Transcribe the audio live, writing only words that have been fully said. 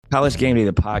College Game Day,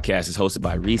 the podcast, is hosted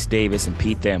by Reese Davis and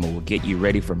Pete Thamel. Will get you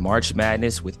ready for March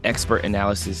Madness with expert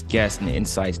analysis, guests, and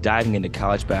insights diving into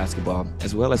college basketball,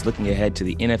 as well as looking ahead to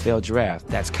the NFL Draft.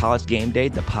 That's College Game Day,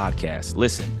 the podcast.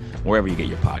 Listen wherever you get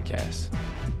your podcasts.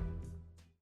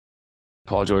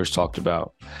 Paul George talked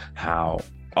about how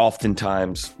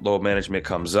oftentimes Lowe management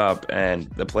comes up and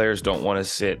the players don't want to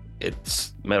sit.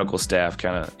 It's medical staff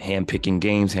kind of handpicking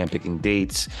games, handpicking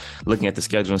dates, looking at the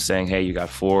schedule and saying, hey, you got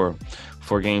four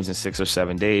games in 6 or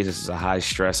 7 days. This is a high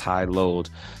stress, high load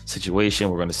situation.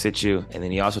 We're going to sit you. And then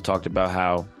he also talked about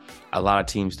how a lot of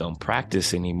teams don't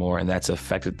practice anymore, and that's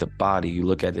affected the body. You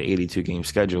look at the 82 game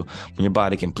schedule, when your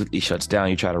body completely shuts down,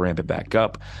 you try to ramp it back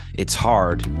up. It's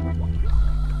hard.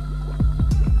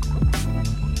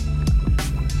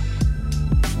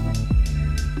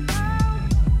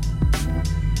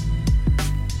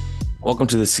 Welcome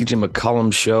to the CJ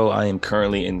McCollum Show. I am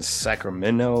currently in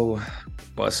Sacramento.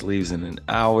 Bus leaves in an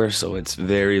hour, so it's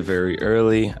very, very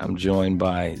early. I'm joined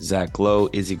by Zach Lowe.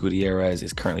 Izzy Gutierrez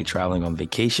is currently traveling on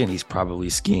vacation. He's probably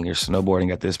skiing or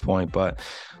snowboarding at this point, but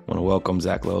I want to welcome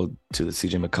Zach Lowe to the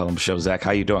CJ McCollum Show. Zach,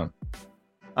 how you doing?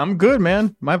 I'm good,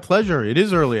 man. My pleasure. It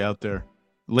is early out there.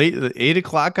 Late 8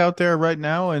 o'clock out there right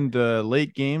now, and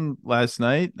late game last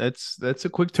night. That's a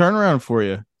quick turnaround for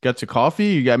you. Got your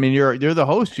coffee? You're the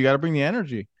host. You got to bring the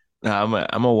energy. I'm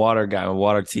a water guy. I'm a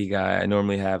water tea guy. I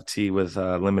normally have tea with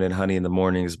lemon honey in the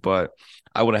mornings, but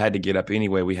I would have had to get up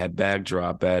anyway. We had bag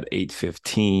drop at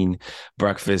 8:15.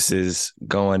 Breakfast is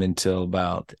going until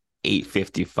about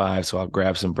 8:55, so I'll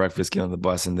grab some breakfast, get on the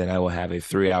bus, and then I will have a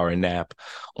 3-hour nap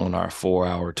on our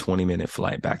 4-hour, 20-minute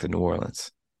flight back to New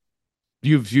Orleans.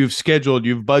 You've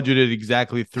budgeted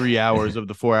exactly 3 hours of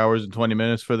the 4 hours and 20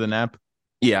 minutes for the nap.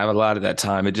 Yeah, I have a lot of that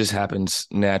time. It just happens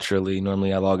naturally.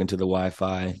 Normally I log into the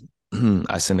Wi-Fi.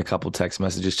 I send a couple text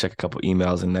messages, check a couple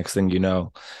emails, and next thing you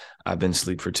know, I've been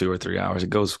asleep for 2 or 3 hours. It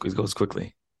goes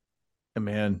quickly.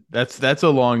 Man, that's a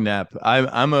long nap.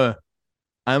 I'm an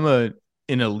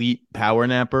elite power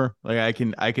napper. Like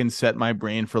I can set my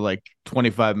brain for like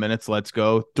 25 minutes. Let's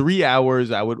go. 3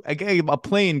 hours. A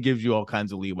plane gives you all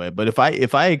kinds of leeway, but if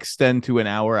I extend to an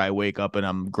hour, I wake up and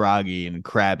I'm groggy and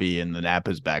crabby, and the nap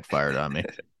has backfired on me.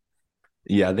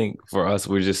 Yeah, I think for us,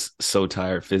 we're just so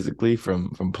tired physically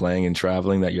from playing and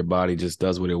traveling that your body just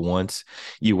does what it wants.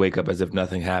 You wake up as if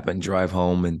nothing happened, drive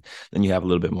home, and then you have a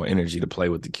little bit more energy to play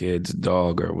with the kids,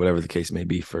 dog, or whatever the case may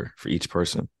be for each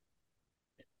person.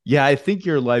 Yeah, I think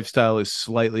your lifestyle is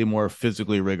slightly more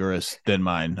physically rigorous than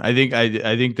mine. I think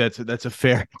that's a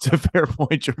fair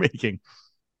point you're making.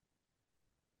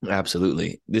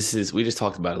 Absolutely. We just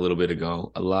talked about it a little bit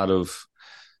ago. A lot of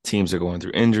teams are going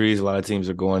through injuries. A lot of teams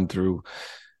are going through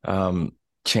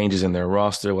changes in their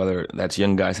roster, whether that's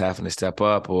young guys having to step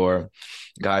up or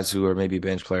guys who are maybe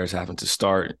bench players having to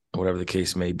start, whatever the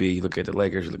case may be. You look at the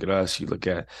Lakers, you look at us, you look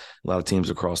at a lot of teams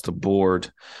across the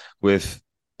board with,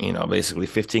 basically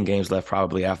 15 games left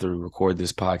probably after we record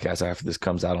this podcast, after this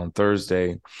comes out on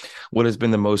Thursday. What has been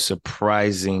the most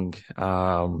surprising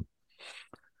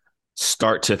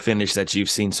start to finish that you've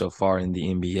seen so far in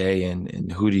the NBA,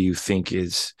 and who do you think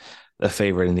is the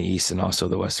favorite in the East and also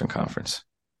the Western Conference?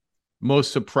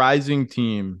 Most surprising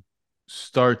team,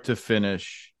 start to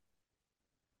finish.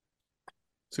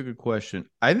 It's a good question.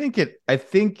 I think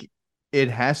it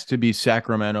has to be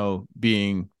Sacramento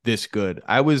being this good.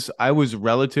 I was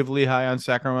relatively high on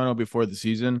Sacramento before the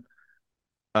season.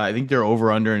 I think their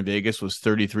over under in Vegas was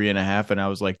 33.5, and I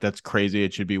was like, that's crazy.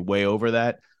 It should be way over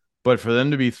that. But for them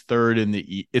to be third in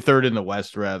the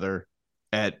West rather,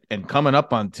 and coming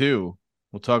up on 2,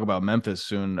 we'll talk about Memphis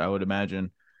soon, I would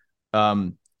imagine.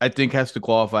 I think has to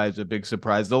qualify as a big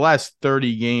surprise. The last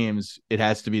 30 games, it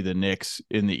has to be the Knicks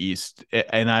in the East,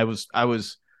 and I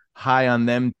was high on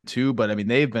them too. But I mean,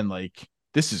 they've been like,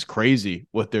 this is crazy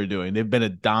what they're doing. They've been a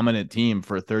dominant team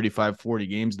for 35, 40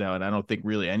 games now, and I don't think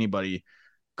really anybody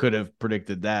could have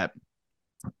predicted that.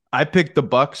 I picked the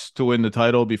Bucks to win the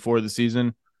title before the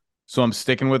season, so I'm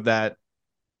sticking with that.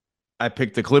 I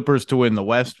picked the Clippers to win the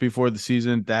West before the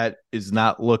season. That is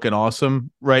not looking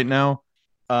awesome right now.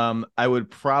 I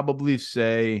would probably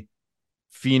say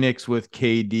Phoenix with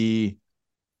KD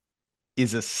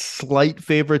is a slight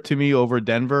favorite to me over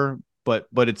Denver, but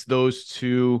it's those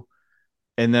two,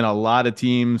 and then a lot of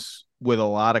teams with a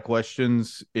lot of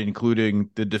questions, including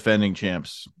the defending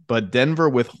champs. But Denver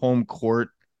with home court,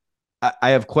 I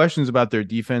have questions about their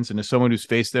defense, and as someone who's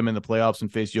faced them in the playoffs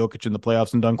and faced Jokic in the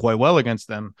playoffs and done quite well against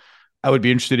them, I would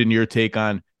be interested in your take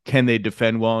on, can they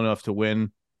defend well enough to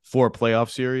win 4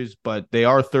 playoff series? But they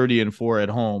are 30-4 at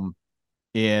home,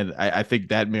 and I think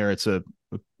that merits a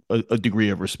degree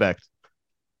of respect.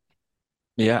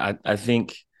 Yeah, I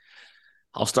think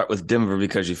I'll start with Denver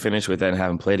because you finished with that and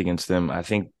haven't played against them. I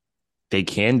think they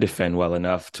can defend well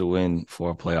enough to win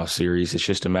for a playoff series. It's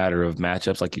just a matter of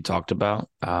matchups, like you talked about.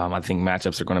 I think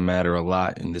matchups are going to matter a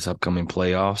lot in this upcoming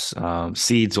playoffs.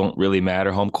 Seeds won't really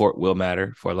matter. Home court will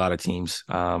matter for a lot of teams.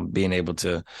 Being able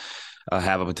to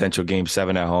have a potential game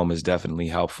seven at home is definitely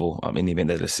helpful. In the event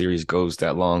that the series goes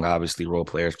that long, obviously role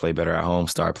players play better at home.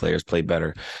 Star players play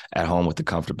better at home with the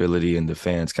comfortability and the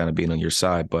fans kind of being on your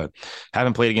side. But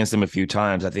having played against them a few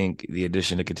times, I think the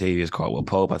addition to Kentavious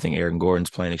Caldwell-Pope, I think Aaron Gordon's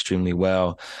playing extremely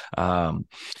well.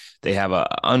 They have a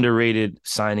underrated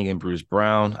signing in Bruce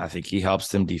Brown. I think he helps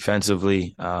them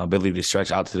defensively, ability to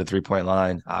stretch out to the three-point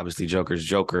line. Obviously, Joker's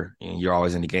Joker. You're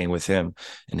always in the game with him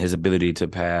and his ability to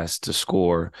pass, to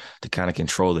score, to kind of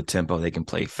control the tempo. They can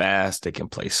play fast. They can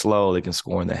play slow. They can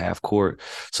score in the half court.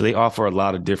 So they offer a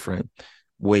lot of different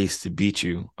ways to beat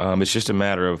you. It's just a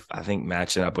matter of, I think,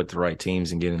 matching up with the right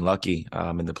teams and getting lucky.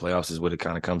 In the playoffs is what it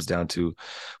kind of comes down to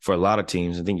for a lot of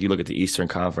teams. I think you look at the Eastern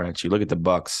Conference, you look at the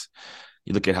Bucks,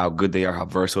 you look at how good they are, how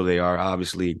versatile they are.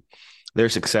 Obviously, their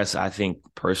success, I think,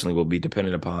 personally, will be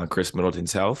dependent upon Chris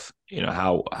Middleton's health.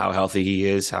 How healthy he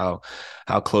is, how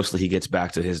closely he gets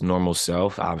back to his normal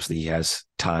self. Obviously, he has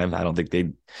time. I don't think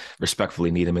they respectfully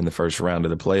need him in the first round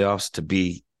of the playoffs to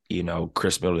be,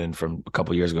 Chris Middleton from a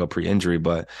couple of years ago pre-injury.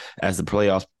 But as the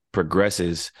playoffs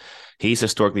progresses, he's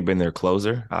historically been their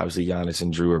closer. Obviously, Giannis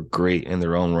and Drew are great in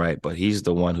their own right, but he's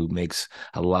the one who makes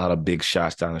a lot of big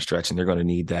shots down the stretch, and they're going to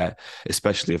need that,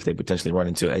 especially if they potentially run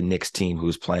into a Knicks team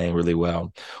who's playing really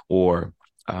well, or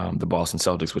the Boston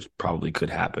Celtics, which probably could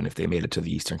happen if they made it to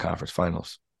the Eastern Conference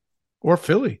Finals. Or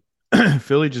Philly.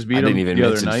 Philly just beat I them didn't even the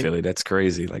other mention night. Philly. That's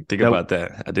crazy. Like, think about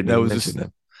that. I didn't That even was mention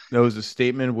them. that was a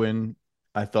statement win,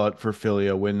 I thought, for Philly,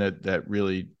 a win that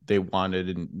really they wanted,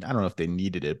 and I don't know if they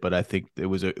needed it, but I think it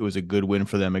was a good win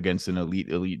for them against an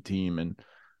elite team, and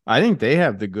I think they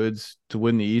have the goods to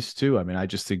win the East too. I mean, I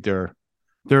just think there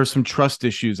are some trust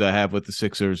issues I have with the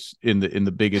Sixers in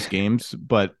the biggest games,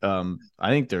 but I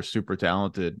think they're super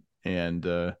talented, and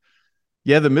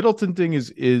yeah, the Middleton thing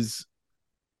is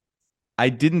I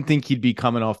didn't think he'd be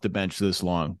coming off the bench this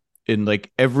long. And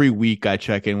like every week I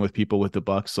check in with people with the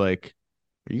Bucks, like,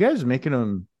 are you guys making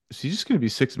him? Is he just going to be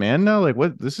six man now? Like,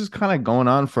 what? This is kind of going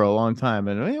on for a long time,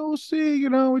 and hey, we'll see.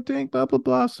 We think blah blah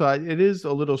blah. So it is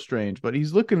a little strange, but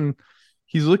he's looking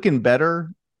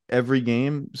better every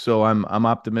game. So I'm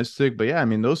optimistic. But yeah, I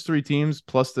mean, those three teams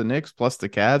plus the Knicks plus the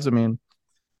Cavs. I mean,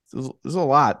 there's a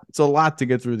lot. It's a lot to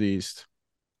get through the East.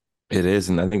 It is,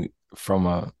 and I think from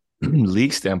a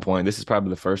league standpoint, this is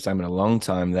probably the first time in a long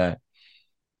time that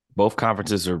both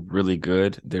conferences are really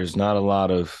good. There's not a lot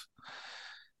of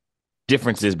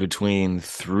differences between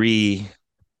 3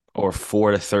 or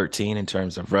 4 to 13 in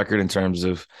terms of record, in terms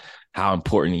of how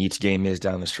important each game is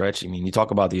down the stretch. I mean, you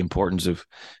talk about the importance of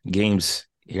games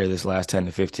here this last 10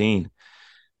 to 15.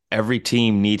 Every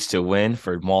team needs to win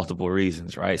for multiple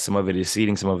reasons, right? Some of it is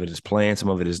seeding, some of it is playing, some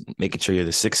of it is making sure you're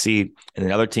the 6th seed. And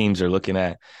then other teams are looking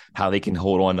at how they can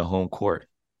hold on to home court.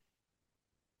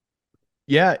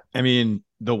 Yeah, I mean,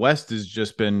 the West has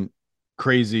just been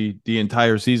crazy the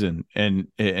entire season, and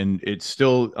it's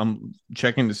still. I'm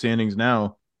checking the standings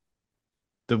now.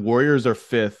 The Warriors are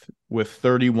 5th with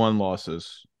 31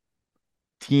 losses.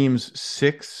 Teams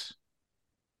 6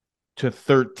 to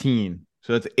 13,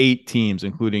 so that's 8 teams,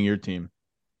 including your team,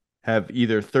 have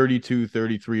either 32,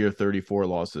 33, or 34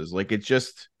 losses. Like, it's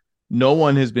just no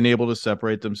one has been able to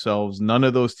separate themselves. None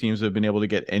of those teams have been able to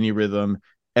get any rhythm.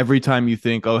 Every time you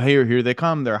think, oh, hey, here they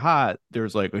come, they're hot,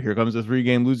 there's like, oh, here comes a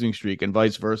 3-game losing streak, and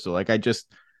vice versa. Like,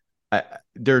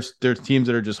 there's teams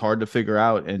that are just hard to figure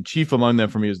out, and chief among them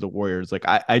for me is the Warriors. Like,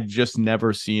 I just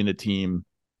never seen a team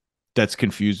that's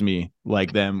confused me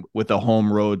like them with a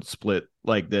home road split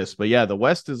like this. But yeah, the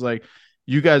West is like,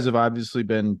 you guys have obviously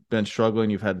been struggling.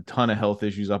 You've had a ton of health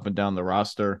issues up and down the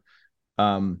roster,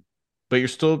 but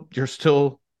you're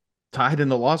still tied in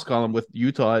the loss column with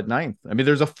Utah at 9th. I mean,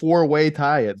 there's a 4-way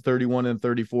tie at 31 and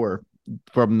 34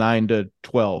 from 9 to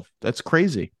 12. That's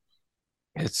crazy.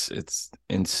 It's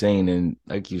insane. And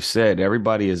like you said,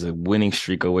 everybody is a winning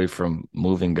streak away from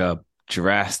moving up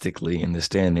drastically in the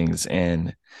standings, and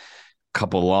a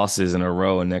couple losses in a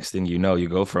row. And next thing you know, you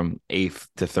go from 8th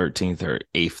to 13th or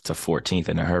 8th to 14th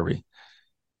in a hurry.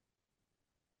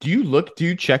 Do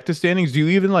you check the standings? Do you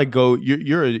even like go,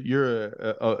 you're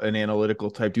an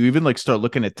analytical type. Do you even like start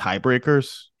looking at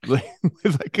tiebreakers? Like,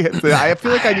 I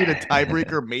feel like I need a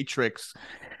tiebreaker matrix,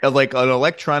 like an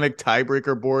electronic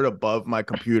tiebreaker board above my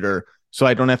computer, so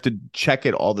I don't have to check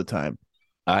it all the time.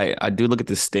 I do look at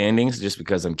the standings just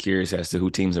because I'm curious as to who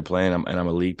teams are playing. I'm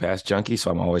a league pass junkie, so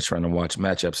I'm always trying to watch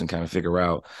matchups and kind of figure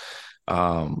out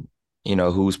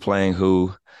who's playing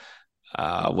who,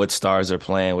 what stars are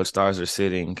playing, what stars are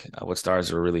sitting, what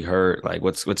stars are really hurt, like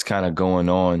what's kind of going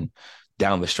on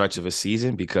down the stretch of a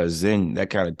season, because then that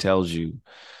kind of tells you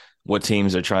what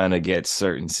teams are trying to get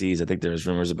certain seeds. I think there's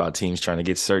rumors about teams trying to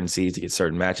get certain seeds to get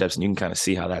certain matchups, and you can kind of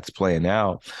see how that's playing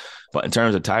out. But in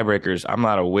terms of tiebreakers, I'm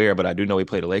not aware, but I do know we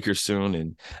play the Lakers soon,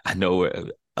 and I know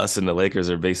us and the Lakers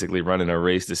are basically running a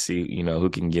race to see, who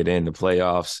can get in the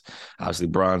playoffs. Obviously,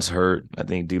 Bron's hurt. I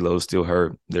think D'Lo's still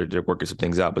hurt. They're working some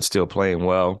things out, but still playing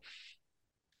well.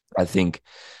 I think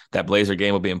that Blazer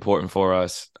game will be important for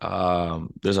us.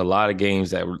 There's a lot of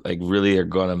games that like really are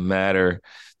going to matter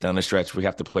down the stretch. We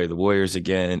have to play the Warriors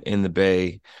again in the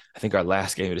Bay. I think our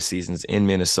last game of the season is in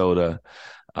Minnesota.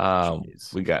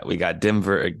 We got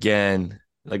Denver again.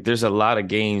 Like there's a lot of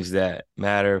games that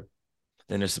matter.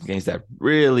 Then there's some games that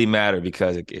really matter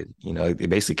because it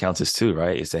basically counts as two,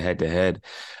 right? It's a head to head,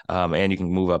 and you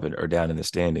can move up or down in the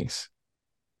standings.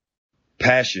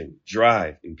 Passion,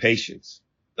 drive, and patience.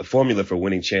 The formula for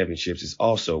winning championships is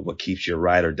also what keeps your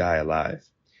ride or die alive.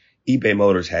 eBay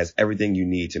Motors has everything you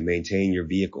need to maintain your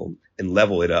vehicle and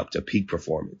level it up to peak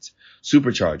performance.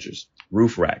 Superchargers,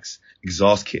 roof racks,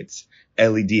 exhaust kits,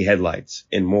 LED headlights,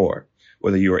 and more.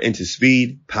 Whether you are into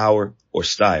speed, power, or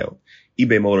style,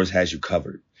 eBay Motors has you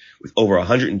covered. With over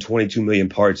 122 million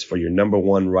parts for your number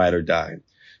one ride or die,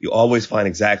 you'll always find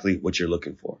exactly what you're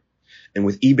looking for. And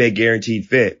with eBay Guaranteed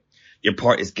Fit, your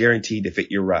part is guaranteed to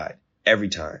fit your ride every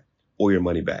time or your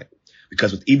money back.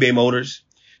 Because with eBay Motors,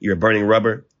 you're burning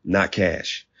rubber, not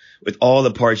cash. With all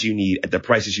the parts you need at the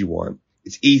prices you want,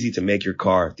 it's easy to make your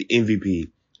car the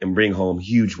MVP and bring home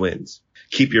huge wins.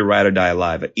 Keep your ride or die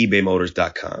alive at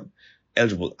ebaymotors.com.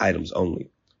 Eligible items only.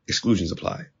 Exclusions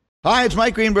apply. Hi, it's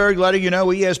Mike Greenberg letting you know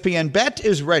ESPN Bet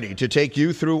is ready to take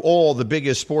you through all the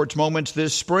biggest sports moments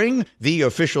this spring. The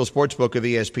official sportsbook of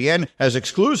ESPN has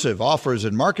exclusive offers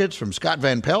and markets from Scott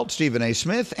Van Pelt, Stephen A.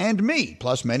 Smith, and me,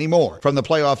 plus many more. From the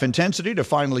playoff intensity to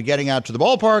finally getting out to the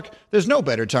ballpark, there's no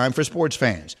better time for sports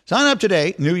fans. Sign up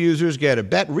today. New users get a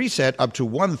bet reset up to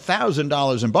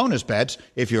 $1,000 in bonus bets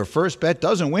if your first bet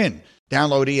doesn't win.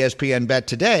 Download ESPN Bet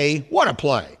today. What a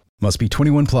play. Must be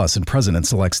 21 plus and present in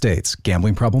select states.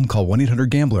 Gambling problem? Call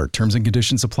 1-800-GAMBLER. Terms and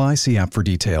conditions apply. See app for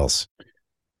details.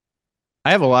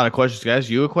 I have a lot of questions, guys.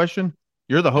 You a question?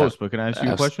 You're the host, but can I ask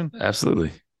you a question?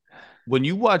 Absolutely. When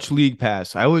you watch League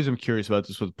Pass, I always am curious about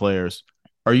this with players.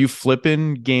 Are you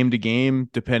flipping game to game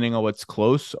depending on what's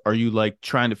close? Are you like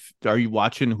are you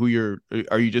watching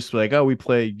are you just like, oh, we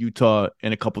play Utah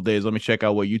in a couple days. Let me check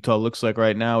out what Utah looks like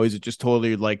right now. Is it just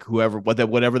totally like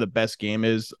whatever the best game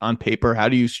is on paper? How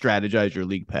do you strategize your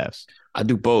League Pass? I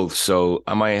do both. So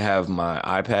I might have my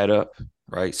iPad up,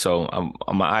 right? So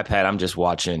on my iPad, I'm just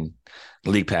watching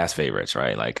League Pass favorites,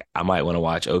 right? Like I might want to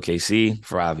watch OKC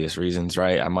for obvious reasons,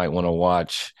 right? I might want to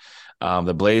watch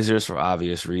the Blazers for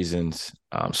obvious reasons.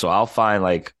 So I'll find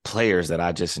like players that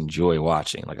I just enjoy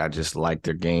watching. Like I just like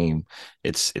their game.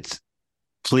 It's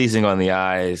pleasing on the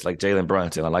eyes. Like Jalen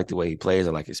Brunson, I like the way he plays.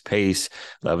 I like his pace.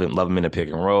 Love him in the pick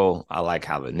and roll. I like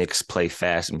how the Knicks play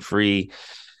fast and free,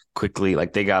 quickly.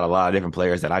 Like they got a lot of different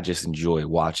players that I just enjoy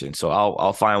watching. So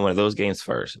I'll find one of those games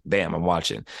first. Bam, I'm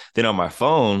watching. Then on my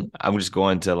phone, I'm just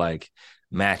going to like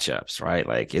matchups, right?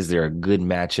 Like, is there a good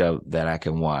matchup that I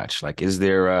can watch? Like, is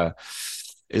there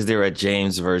a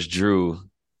James versus Drew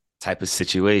type of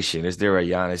situation? Is there a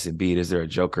Giannis Embiid? Is there a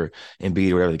Joker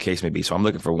Embiid, whatever the case may be? So I'm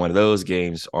looking for one of those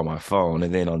games on my phone.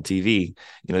 And then on TV,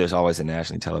 there's always a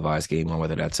nationally televised game on,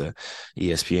 whether that's a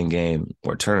ESPN game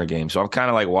or a Turner game. So I'm kind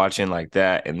of like watching like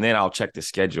that. And then I'll check the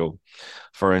schedule.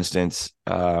 For instance,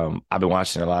 I've been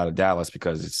watching a lot of Dallas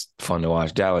because it's fun to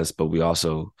watch Dallas, but we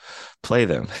also play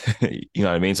them. You know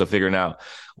what I mean? So figuring out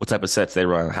what type of sets they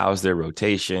run, how's their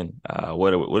rotation,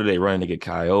 what are they running to get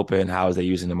Kai open, how is they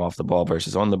using them off the ball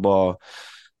versus on the ball.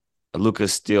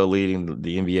 Luka's still leading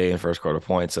the NBA in first quarter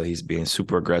points, so he's being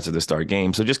super aggressive to start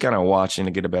games. So just kind of watching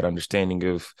to get a better understanding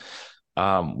of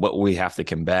what we have to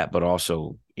combat, but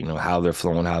also, how they're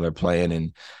flowing, how they're playing,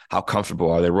 and how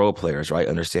comfortable are their role players, right?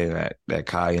 Understanding that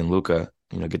Kai and Luka,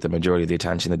 get the majority of the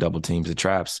attention, the double teams, the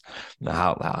traps.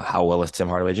 How well is Tim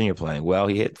Hardaway Jr. playing? Well,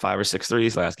 he hit 5 or 6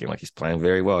 threes last game. Like he's playing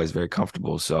very well. He's very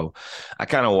comfortable. So I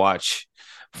kind of watch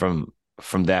from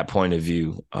that point of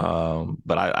view.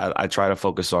 But I try to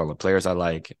focus on the players I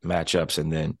like, matchups,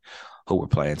 and then who we're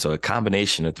playing. So a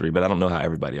combination of three, but I don't know how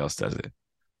everybody else does it.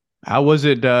 How was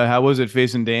it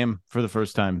facing Dame for the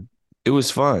first time? It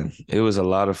was fun. It was a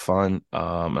lot of fun.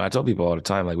 And I tell people all the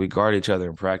time, like we guard each other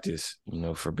in practice,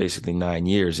 for basically 9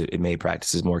 years. It made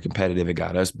practices more competitive. It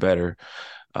got us better.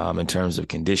 in terms of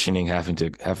conditioning, having to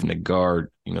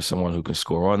guard, someone who can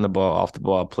score on the ball, off the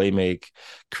ball, play make,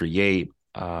 create.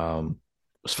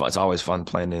 It's always fun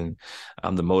playing in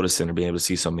the Moda Center, being able to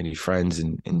see so many friends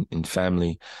and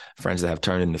family, friends that have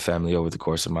turned into family over the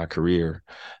course of my career.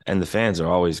 And the fans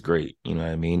are always great, you know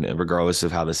what I mean? Regardless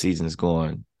of how the season's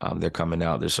going, they're coming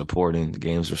out, they're supporting. The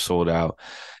games are sold out.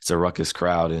 It's a ruckus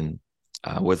crowd. And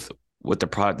with the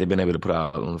product they've been able to put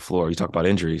out on the floor, you talk about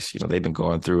injuries, they've been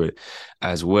going through it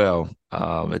as well.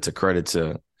 It's a credit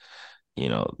to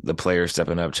the players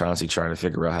stepping up, Chauncey trying to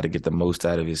figure out how to get the most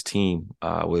out of his team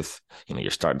with,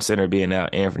 your starting center being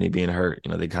out, Anthony being hurt.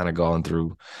 They kind of gone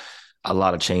through a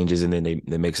lot of changes, and then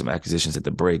they make some acquisitions at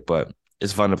the break. But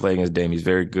it's fun to play against Dame. He's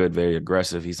very good, very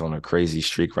aggressive. He's on a crazy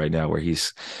streak right now where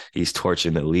he's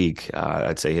torching the league.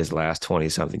 I'd say his last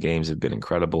 20-something games have been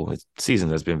incredible. His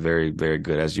season has been very, very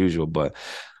good as usual, but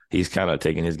he's kind of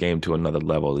taking his game to another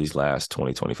level these last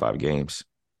 20, 25 games.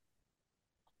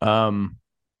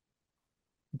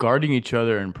 Guarding each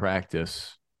other in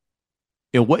practice.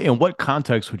 In what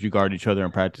context would you guard each other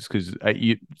in practice? Because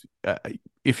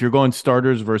if you're going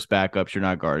starters versus backups, you're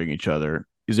not guarding each other.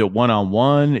 Is it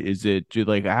one-on-one? Is it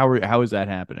how is that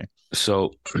happening?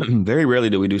 So very rarely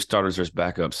do we do starters versus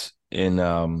backups in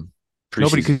preseason.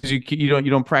 Nobody, because you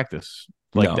don't practice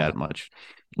that much.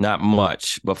 Not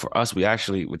much, but for us,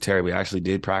 with Terry, we actually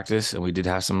did practice, and we did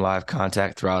have some live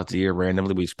contact throughout the year.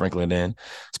 Randomly, we sprinkle it in,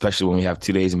 especially when we have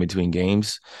 2 days in between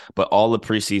games. But all the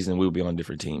preseason, we will be on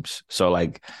different teams. So,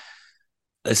 let's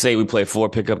say we play 4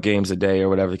 pickup games a day or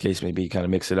whatever the case may be, kind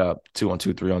of mix it up,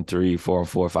 2-on-2, 3-on-3,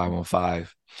 4-on-4, 5-on-5.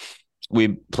 We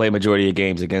play majority of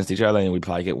games against each other, and we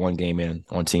probably get 1 game in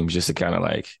on teams just to kind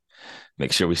of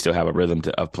make sure we still have a rhythm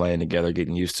of playing together,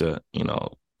 getting used to,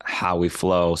 how we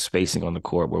flow, spacing on the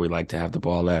court, where we like to have the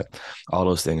ball at, all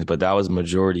those things. But that was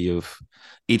majority of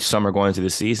each summer going into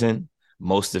the season,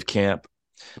 most of camp.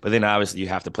 But then obviously you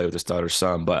have to play with the starter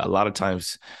some. But a lot of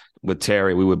times with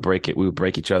Terry, we would break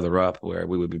each other up, where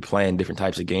we would be playing different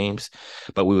types of games,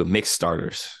 but we would mix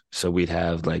starters. So we'd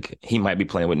have he might be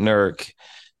playing with Nurk,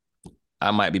 I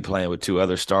might be playing with 2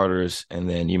 other starters, and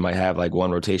then you might have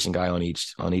one rotation guy on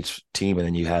each team, and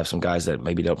then you have some guys that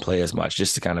maybe don't play as much,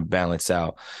 just to kind of balance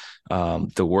out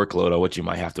the workload of what you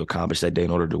might have to accomplish that day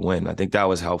in order to win. I think that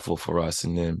was helpful for us.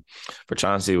 And then for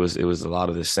Chauncey, it was a lot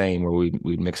of the same, where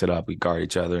we'd mix it up, we guard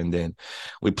each other, and then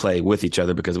we play with each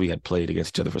other because we had played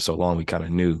against each other for so long. We kind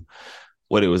of knew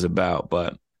what it was about.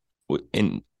 But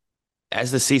as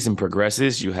the season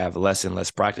progresses, you have less and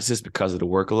less practices because of the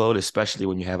workload, especially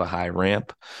when you have a high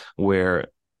ramp, where,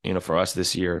 for us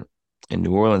this year in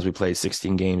New Orleans, we played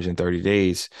 16 games in 30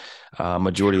 days.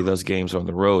 Majority of those games on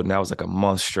the road, and that was a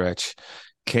month stretch.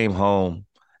 Came home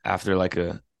after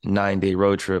a 9-day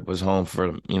road trip, was home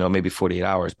for, maybe 48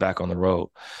 hours back on the road.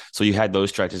 So you had those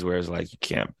stretches where it's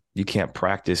you can't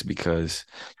practice because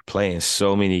you're playing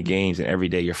so many games and every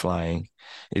day you're flying.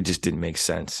 It just didn't make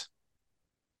sense.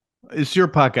 It's your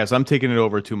podcast. I'm taking it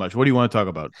over too much. What do you want to talk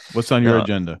about? What's on your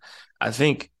agenda? I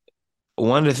think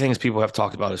one of the things people have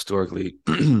talked about historically,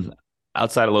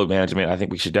 outside of load management, I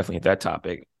think we should definitely hit that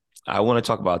topic. I want to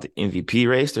talk about the MVP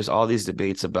race. There's all these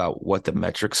debates about what the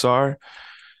metrics are.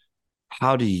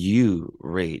 How do you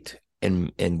rate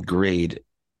and grade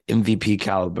MVP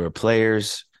caliber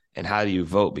players? And how do you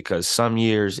vote? Because some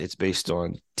years it's based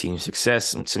on team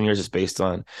success, and some years it's based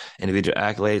on individual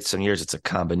accolades. Some years it's a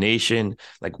combination,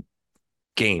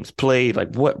 games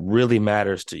played. What really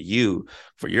matters to you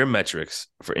for your metrics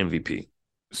for MVP?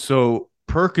 So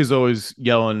Perk is always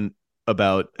yelling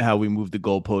about how we move the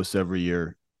goalposts every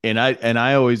year. And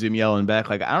I always am yelling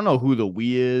back, I don't know who the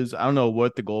we is. I don't know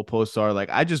what the goalposts are.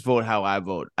 I just vote how I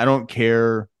vote. I don't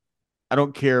care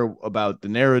about the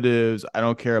narratives. I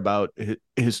don't care about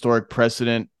historic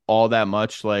precedent all that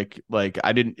much.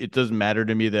 It doesn't matter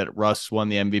to me that Russ won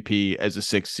the MVP as a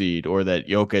 6th seed, or that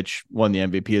Jokic won the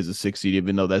MVP as a 6th seed,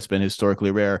 even though that's been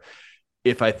historically rare.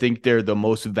 If I think they're the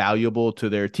most valuable to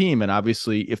their team, and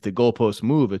obviously if the goalposts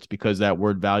move, it's because that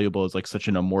word valuable is such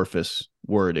an amorphous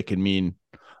word. It can mean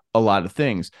a lot of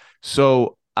things.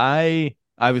 So I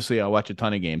watch a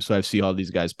ton of games, so I see all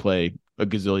these guys play a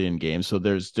gazillion games. So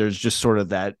there's just sort of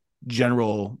that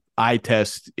general eye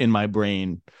test in my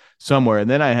brain somewhere. And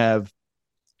then I have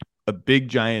a big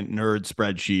giant nerd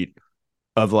spreadsheet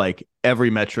of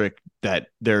every metric that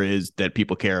there is that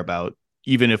people care about,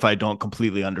 even if I don't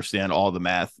completely understand all the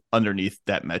math underneath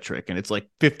that metric. And it's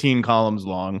 15 columns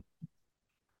long,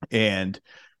 and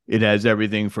it has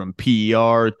everything from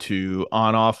PER to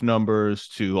on-off numbers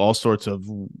to all sorts of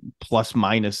plus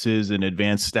minuses and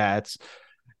advanced stats.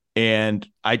 And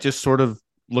I just sort of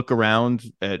look around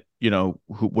at,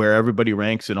 where everybody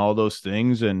ranks and all those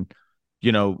things. And,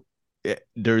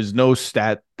 there's no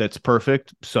stat that's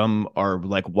perfect. Some are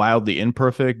like wildly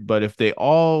imperfect, but if they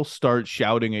all start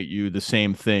shouting at you the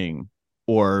same thing,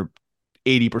 or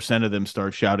 80% of them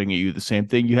start shouting at you the same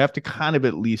thing, you have to kind of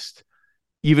at least,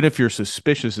 even if you're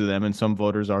suspicious of them, and some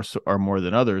voters are more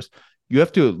than others, you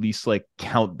have to at least like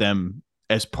count them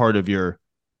as part of your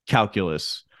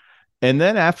calculus. And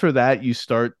then after that, you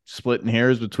start splitting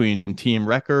hairs between team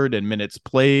record and minutes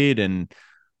played, and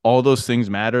all those things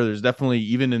matter. There's definitely,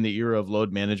 even in the era of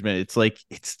load management, it's like,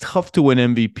 it's tough to win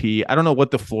MVP. I don't know what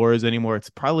the floor is anymore.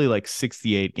 It's probably like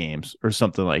 68 games or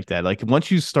something like that. Like once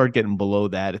you start getting below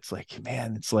that, it's like,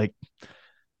 man, it's like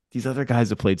these other guys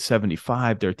have played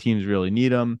 75. Their teams really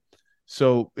need them.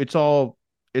 So it's all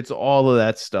of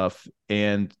that stuff.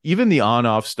 And even the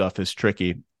on-off stuff is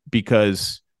tricky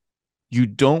because you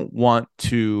don't want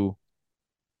to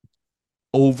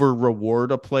over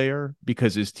reward a player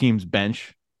because his team's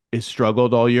bench is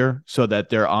struggled all year, so that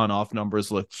their on-off numbers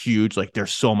look huge. Like they're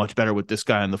so much better with this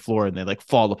guy on the floor, and they like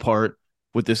fall apart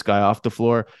with this guy off the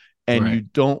floor. And you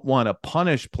don't want to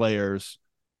punish players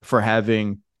for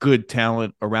having good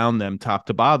talent around them top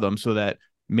to bottom, so that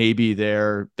maybe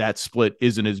that split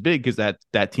isn't as big because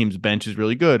that team's bench is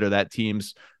really good, or that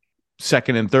team's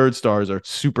second and third stars are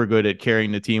super good at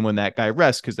carrying the team when that guy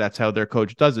rests, because that's how their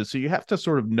coach does it. So you have to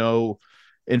sort of know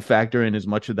and factor in as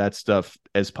much of that stuff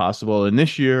as possible. And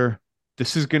this year,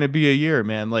 this is going to be a year,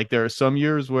 man. Like there are some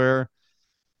years where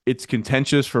it's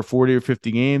contentious for 40 or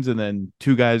 50 games, and then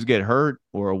two guys get hurt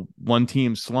or one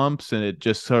team slumps, and it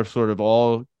just sort of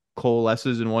all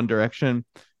coalesces in one direction.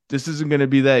 This isn't going to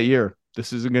be that year.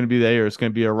 This isn't going to be that year. It's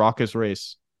going to be a raucous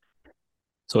race.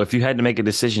 So if you had to make a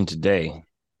decision today,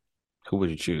 who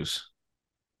would you choose?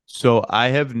 So I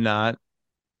have not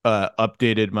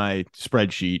updated my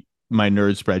spreadsheet, my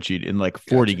nerd spreadsheet, in like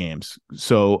 40 games.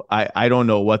 So I don't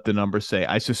know what the numbers say.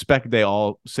 I suspect they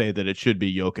all say that it should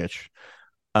be Jokic.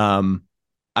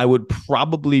 I would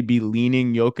probably be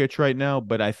leaning Jokic right now,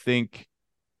 but I think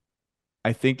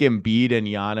Embiid and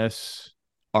Giannis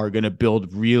are going to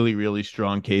build really, really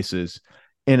strong cases.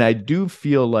 And I do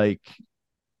feel like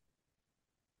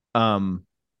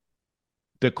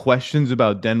the questions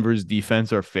about Denver's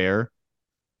defense are fair,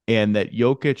 and that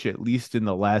Jokic, at least in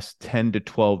the last 10 to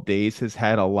 12 days, has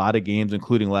had a lot of games,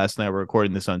 including last night. We're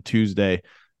recording this on Tuesday.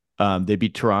 They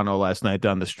beat Toronto last night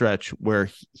down the stretch, where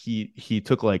he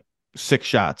took like 6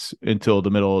 shots until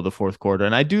the middle of the fourth quarter.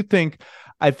 And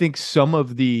I think some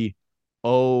of the,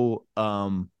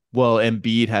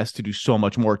 Embiid has to do so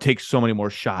much more, take so many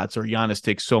more shots, or Giannis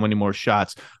takes so many more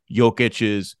shots, Jokic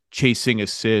is chasing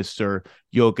assists, or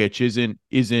Jokic isn't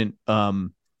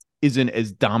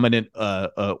as dominant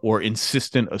or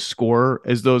insistent a scorer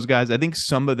as those guys. I think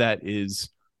some of that is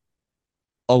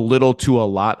a little to a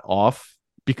lot off,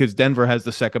 because Denver has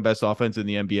the second best offense in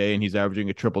the NBA, and he's averaging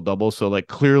a triple-double. So like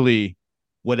clearly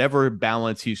whatever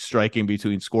balance he's striking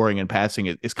between scoring and passing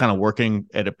is kind of working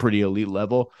at a pretty elite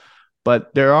level.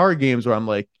 But there are games where I'm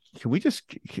like, could you just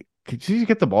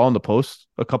get the ball in the post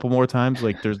a couple more times?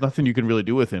 Like there's nothing you can really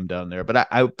do with him down there. But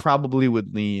I probably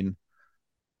would lean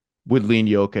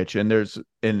Jokic,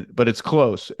 but it's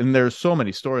close. And there's so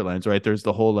many storylines, right? There's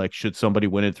the whole, like, should somebody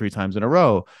win it 3 times in a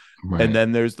row? Right. And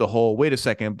then there's the whole, wait a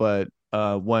second, but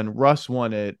when Russ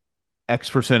won it, X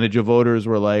percentage of voters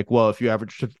were like, well, if you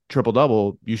average triple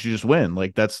double, you should just win.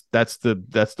 Like that's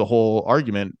the whole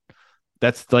argument.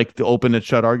 That's like the open and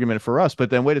shut argument for Russ. But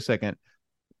then wait a second,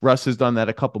 Russ has done that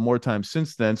a couple more times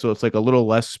since then. So it's like a little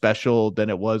less special than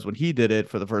it was when he did it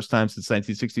for the first time since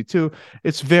 1962.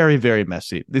 It's very, very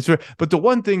messy. But the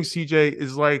one thing, CJ,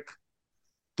 is like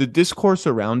the discourse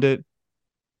around it.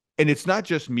 And it's not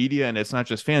just media and it's not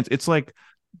just fans. It's like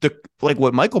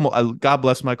what God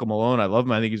bless Michael Malone. I love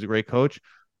him. I think he's a great coach,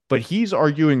 but he's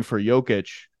arguing for Jokic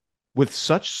with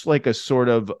such like a sort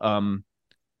of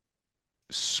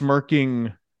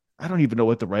smirking, I don't even know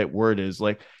what the right word is.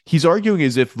 Like he's arguing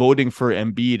as if voting for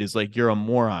Embiid is like, you're a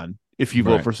moron if you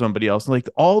vote for somebody else. Like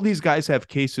all these guys have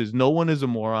cases. No one is a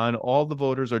moron. All the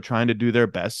voters are trying to do their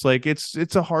best. Like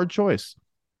it's a hard choice.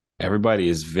 Everybody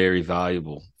is very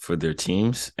valuable for their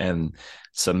teams, and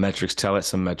some metrics tell it,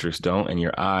 some metrics don't. And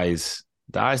the eyes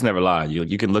never lie.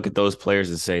 You can look at those players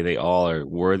and say they all are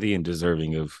worthy and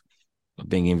deserving of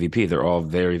being MVP. They're all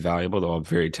very valuable. They're all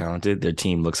very talented. Their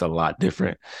team looks a lot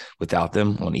different without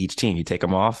them on each team. You take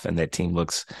them off, and that team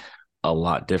looks a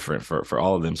lot different for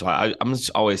all of them. So I'm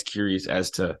just always curious as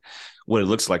to what it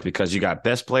looks like, because you got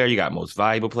best player, you got most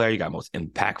valuable player, you got most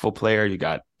impactful player, you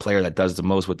got player that does the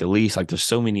most with the least. Like there's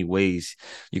so many ways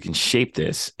you can shape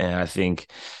this. And I think,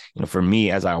 for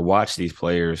me, as I watch these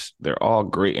players, they're all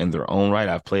great in their own right.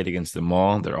 I've played against them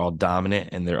all. They're all dominant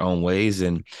in their own ways.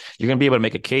 And you're going to be able to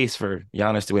make a case for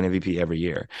Giannis to win MVP every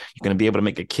year. You're going to be able to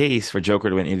make a case for Joker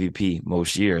to win MVP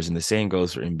most years. And the same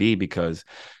goes for Embiid, because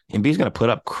Embiid's going to put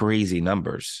up crazy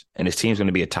numbers and his team's going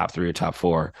to be a top 3 or top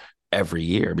 4 every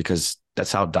year, because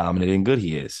that's how dominant and good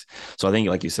he is. So I think,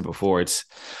 like you said before, it's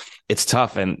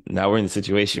tough. And now we're in the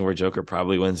situation where Joker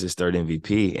probably wins his 3rd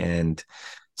MVP, and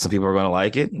some people are going to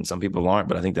like it and some people aren't,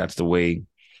 but I think that's the way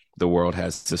the world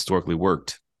has historically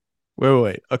worked.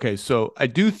 Wait. Okay, so I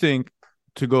do think,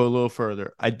 to go a little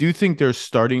further, I do think there's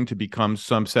starting to become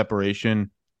some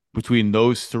separation between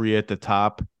those 3 at the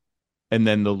top and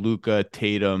then the Luka,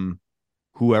 Tatum,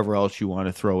 whoever else you want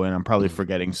to throw in. I'm probably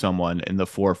forgetting someone in the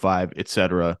 4 or 5,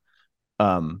 etc.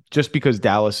 Just because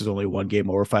Dallas is only 1 game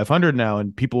over 500 now,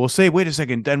 and people will say, wait a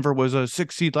second, Denver was a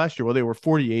 6 seed last year. Well, they were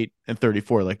 48 and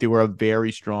 34. Like, they were a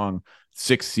very strong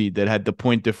 6 seed that had the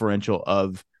point differential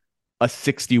of a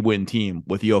 60-win team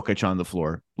with Jokic on the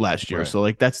floor last year. Right. So,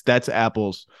 like, that's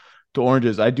apples to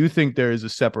oranges. I do think there is a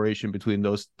separation between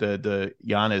those, the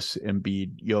Giannis,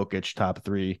 Embiid, Jokic top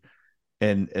 3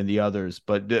 and the others.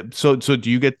 But so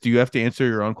do you have to answer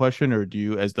your own question, or do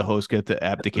you, as the host, get to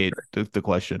abdicate the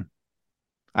question?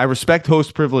 I respect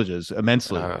host privileges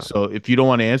immensely. So if you don't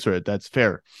want to answer it, that's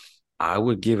fair. I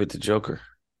would give it to Joker.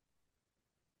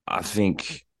 I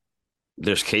think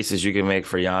there's cases you can make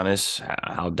for Giannis,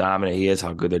 how dominant he is,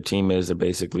 how good their team is. They're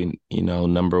basically,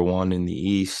 number 1 in the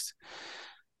East.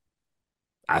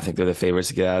 I think they're the favorites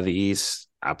to get out of the East.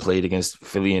 I played against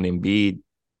Philly and Embiid.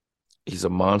 He's a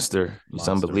monster. He's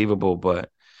unbelievable. But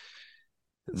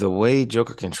the way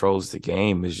Joker controls the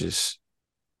game is just,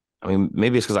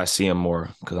 maybe it's because I see him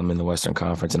more because I'm in the Western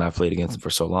Conference and I've played against him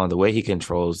for so long. The way he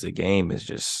controls the game is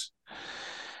just,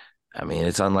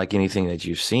 it's unlike anything that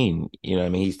you've seen.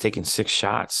 He's taking 6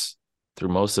 shots through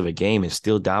most of a game and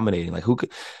still dominating. Like, who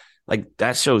could, like,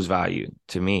 that shows value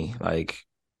to me. Like,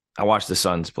 I watched the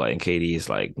Suns play and KD is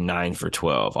like 9 for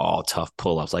 12, all tough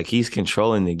pull-ups. Like, he's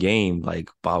controlling the game, like,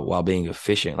 while being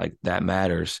efficient. Like, that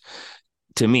matters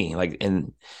to me. Like,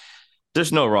 and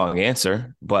there's no wrong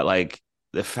answer, but like,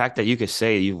 the fact that you could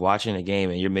say you're watching a game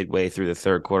and you're midway through the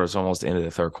 3rd quarter, it's almost the end of the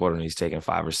 3rd quarter, and he's taking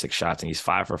 5 or 6 shots and he's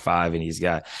 5 for 5 and he's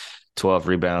got 12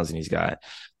 rebounds and he's got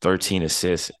 13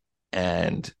 assists,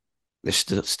 and there's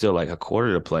still like a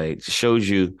quarter to play. It shows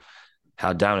you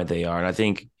how dominant they are. And I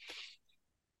think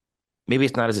maybe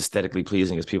it's not as aesthetically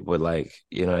pleasing as people would like.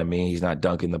 He's not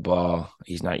dunking the ball.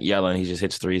 He's not yelling. He just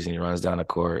hits threes and he runs down the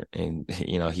court. And,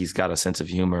 he's got a sense of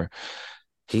humor.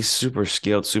 He's super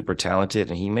skilled, super talented,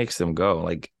 and he makes them go.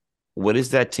 Like, what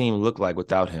does that team look like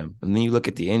without him? And then you look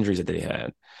at the injuries that they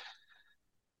had.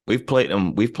 We've played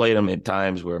them at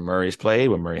times where Murray's played,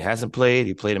 where Murray hasn't played.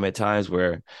 He played them at times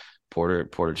where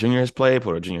Porter Jr. has played,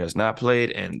 Porter Jr. has not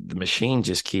played, and the machine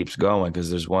just keeps going because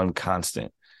there's one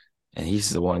constant, and he's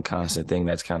the one constant thing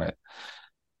that's kind of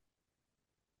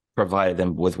provided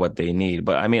them with what they need.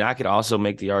 But I could also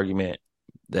make the argument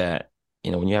that,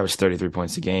 when you average 33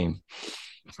 points a game,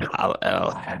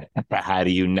 how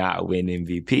do you not win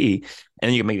MVP?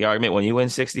 And you can make the argument when you win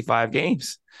 65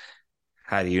 games,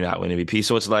 how do you not win MVP?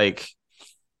 So it's like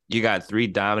you got 3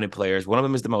 dominant players. One of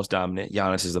them is the most dominant.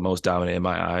 Giannis is the most dominant in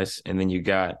my eyes. And then you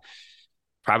got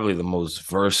probably the most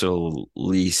versatile,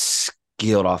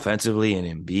 skilled offensively in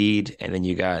Embiid. And then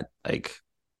you got like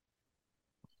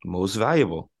most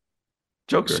valuable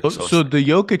Joker. So the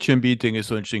Jokic Embiid thing is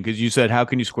so interesting because you said, how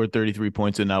can you score 33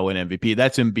 points and not win MVP?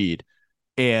 That's Embiid.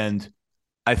 And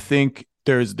I think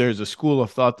there's a school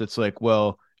of thought that's like,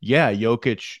 well, yeah,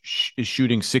 Jokic is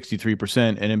shooting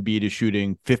 63% and Embiid is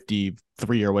shooting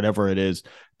 53 or whatever it is,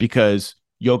 because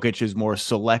Jokic is more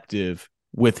selective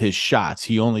with his shots.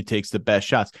 He only takes the best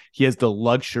shots. He has the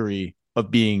luxury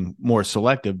of being more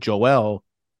selective. Joel,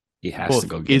 he has to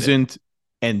go get isn't it.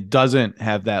 And doesn't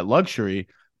have that luxury.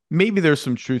 Maybe there's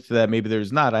some truth to that. Maybe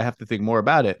there's not. I have to think more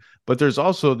about it. But there's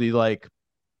also the, like,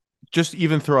 just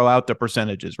even throw out the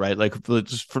percentages, right? Like,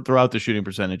 just throw out the shooting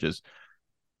percentages.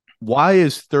 Why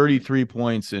is 33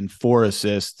 points and 4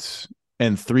 assists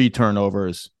and 3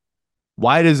 turnovers?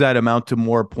 Why does that amount to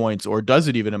more points, or does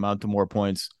it even amount to more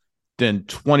points than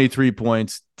 23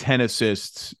 points, 10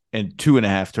 assists, and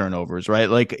 2.5 turnovers, right?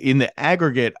 Like, in the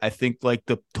aggregate, I think like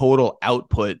the total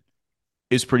output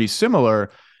is pretty similar.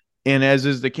 And as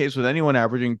is the case with anyone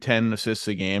averaging 10 assists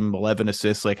a game, 11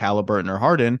 assists like Halliburton or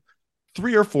Harden,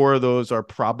 3 or 4 of those are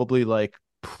probably like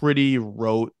pretty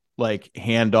rote, like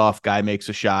handoff, guy makes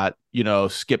a shot,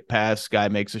 skip pass, guy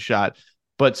makes a shot.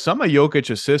 But some of Jokic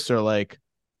assists are like,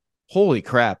 holy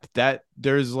crap, that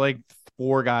there's like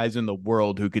 4 guys in the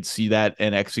world who could see that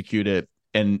and execute it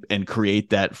and create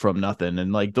that from nothing.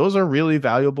 And like those are really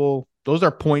valuable. Those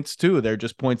are points too. They're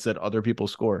just points that other people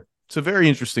score. It's a very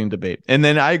interesting debate. And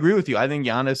then I agree with you. I think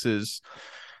Giannis is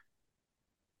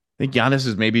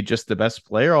maybe just the best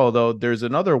player, although there's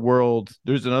another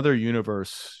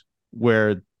universe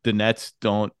where the Nets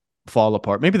don't fall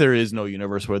apart. Maybe there is no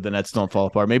universe where the Nets don't fall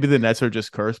apart. Maybe the Nets are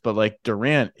just cursed, but like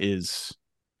Durant is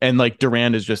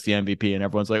just the MVP, and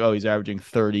everyone's like, oh, he's averaging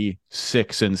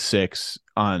 36 and 6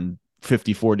 on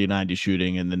 50, 40, 90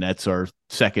 shooting, and the Nets are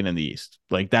second in the East.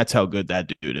 Like that's how good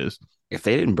that dude is. If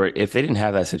they didn't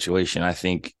have that situation, I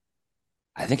think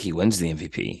he wins the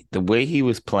MVP. The way he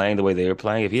was playing, the way they were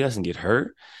playing, if he doesn't get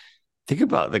hurt, think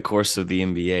about the course of the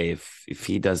NBA if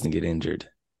he doesn't get injured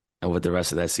and what the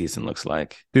rest of that season looks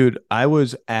like. Dude,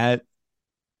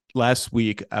 last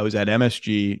week, I was at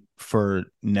MSG for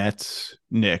Nets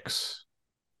Knicks.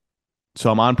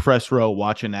 So I'm on press row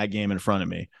watching that game in front of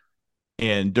me.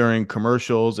 And during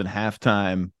commercials and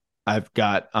halftime, I've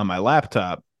got on my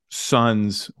laptop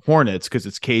Suns Hornets because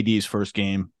it's KD's first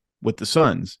game with the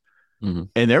Suns. Mm-hmm.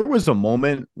 And there was a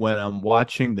moment when I'm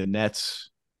watching the Nets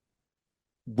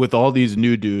with all these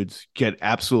new dudes get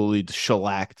absolutely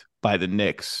shellacked by the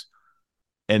Knicks.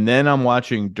 And then I'm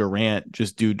watching Durant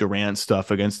just do Durant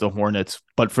stuff against the Hornets,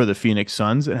 but for the Phoenix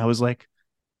Suns. And I was like,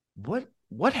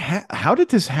 how did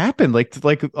this happen?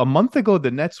 Like a month ago,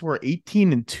 the Nets were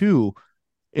 18-2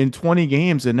 in 20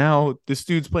 games. And now this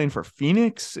dude's playing for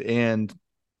Phoenix and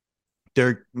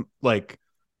they're like,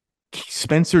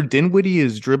 Spencer Dinwiddie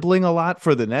is dribbling a lot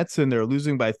for the Nets and they're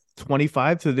losing by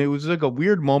 25 it was like a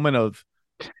weird moment of,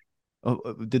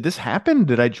 did this happen?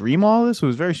 Did I dream all this? It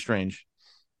was very strange.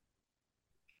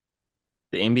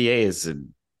 The NBA is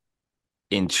an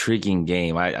intriguing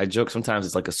game. I joke sometimes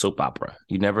it's like a soap opera.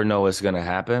 You never know what's going to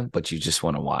happen, but you just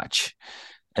want to watch.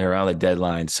 And around the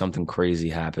deadline, something crazy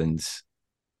happens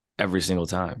every single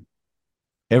time.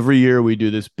 Every year we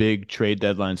do this big trade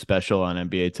deadline special on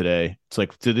NBA Today. It's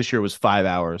like this year was 5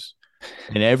 hours.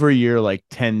 And every year, like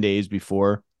 10 days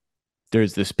before,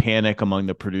 there's this panic among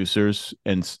the producers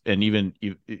and even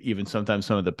sometimes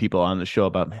some of the people on the show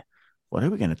about, man, what are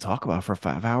we going to talk about for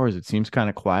 5 hours? It seems kind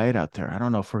of quiet out there. I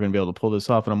don't know if we're going to be able to pull this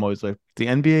off. And I'm always like, the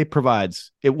NBA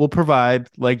provides. It will provide.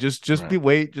 Like, just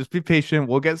Right. just be patient.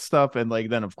 We'll get stuff. And like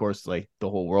then, of course, like the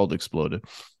whole world exploded.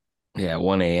 Yeah,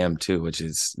 1 a.m. too, which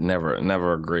is never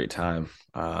a great time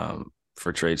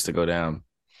for trades to go down.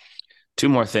 2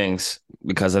 more things,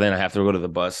 because then I have to go to the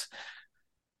bus.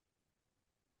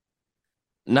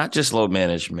 Not just load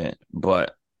management,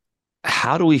 but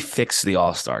how do we fix the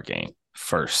All-Star game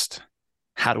first?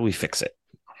 How do we fix it?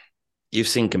 You've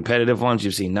seen competitive ones.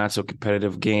 You've seen not so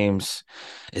competitive games.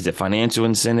 Is it financial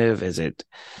incentive? Is it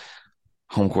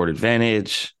home court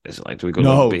advantage? Is it like, do we go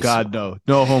No, to base? God,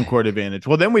 no home court advantage.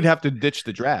 Well, then we'd have to ditch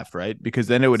the draft, right? Because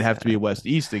then it would have to be West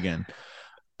East again.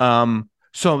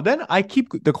 So then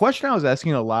the question I was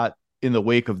asking a lot in the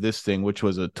wake of this thing, which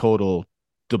was a total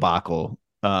debacle.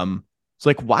 It's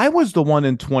like, why was the one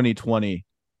in 2020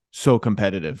 so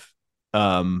competitive?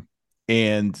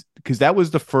 And because that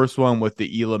was the first one with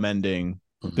the Elam ending,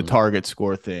 the target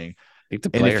score thing. I think the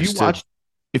And players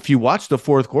if you watch the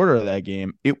fourth quarter of that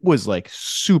game, it was like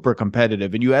super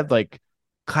competitive. And you had like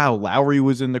Kyle Lowry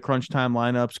was in the crunch time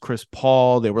lineups, Chris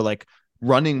Paul. They were like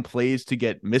running plays to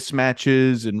get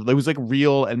mismatches. And it was like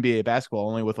real NBA basketball,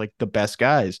 only with like the best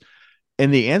guys.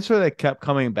 And the answer that kept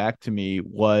coming back to me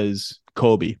was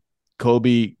Kobe.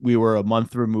 Kobe, we were a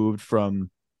month removed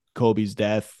from Kobe's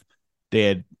death. They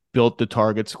had built the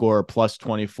target score plus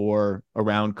 24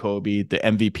 around Kobe. The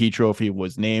MVP trophy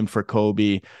was named for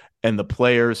Kobe. And the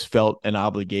players felt an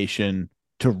obligation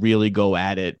to really go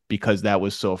at it because that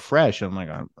was so fresh. I'm like,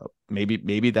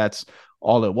 maybe that's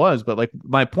all it was. But like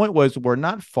my point was, we're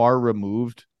not far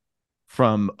removed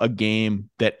from a game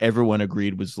that everyone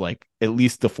agreed was like, at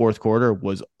least the fourth quarter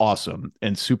was awesome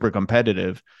and super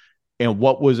competitive. And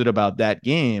what was it about that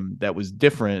game that was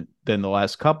different than the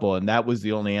last couple? And that was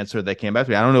the only answer that came back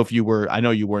to me. I don't know if I know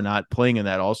you were not playing in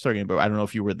that All-Star game, but I don't know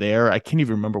if you were there. I can't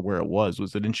even remember where it was.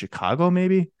 Was it in Chicago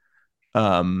maybe?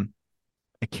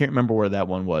 I can't remember where that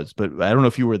one was, but I don't know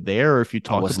if you were there or if you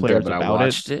talked to players there, but about I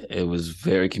watched it. It was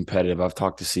very competitive. I've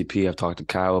talked to CP. I've talked to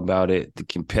Kyle about it. The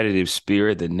competitive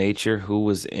spirit, the nature, who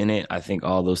was in it. I think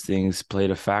all those things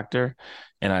played a factor.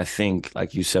 And I think,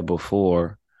 like you said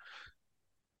before,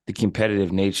 the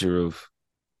competitive nature of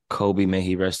Kobe, may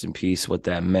he rest in peace, what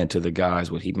that meant to the guys,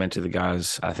 what he meant to the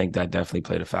guys. I think that definitely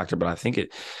played a factor. But I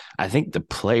think the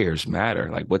players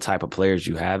matter, like what type of players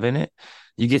you have in it.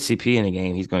 You get CP in a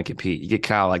game, he's going to compete. You get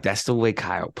Kyle, like that's the way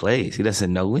Kyle plays. He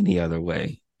doesn't know any other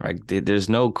way. Right? There's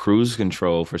no cruise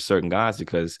control for certain guys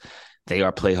because they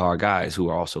are play hard guys who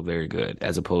are also very good,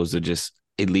 as opposed to just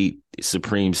elite,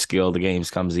 supreme skill. The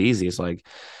games comes easy. It's like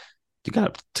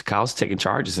Kyle's taking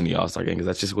charges in the All-Star game because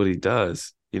that's just what he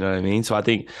does. You know what I mean? So I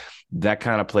think that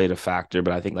kind of played a factor.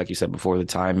 But I think, like you said before, the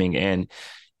timing and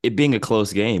it being a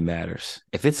close game matters.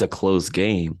 If it's a close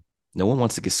game, no one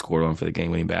wants to get scored on for the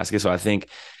game-winning basket. So I think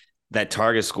that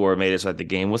target score made it so that the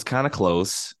game was kind of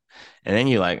close. And then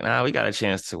you're like, nah, we got a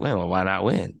chance to win. Well, why not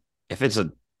win? If it's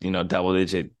a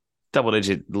double-digit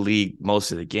lead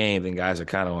most of the game, then guys are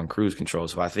kind of on cruise control.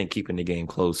 So I think keeping the game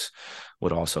close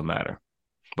would also matter.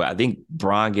 But I think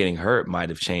Bron getting hurt might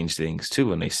have changed things too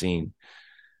when they seen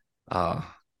Bron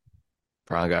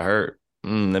got hurt.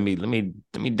 Let me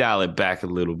dial it back a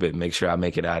little bit, make sure I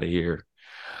make it out of here.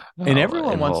 And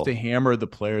everyone wants to hammer the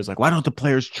players. Like, why don't the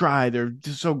players try? They're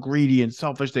just so greedy and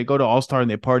selfish. They go to All-Star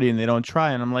and they party and they don't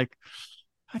try. And I'm like,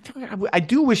 I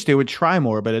do wish they would try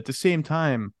more, but at the same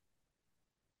time,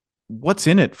 what's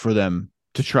in it for them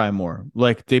to try more?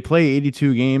 Like, they play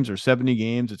 82 games or 70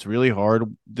 games. It's really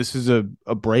hard. This is a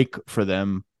break for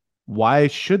them. Why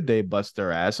should they bust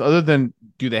their ass? Other than,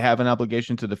 do they have an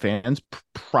obligation to the fans?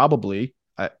 Probably.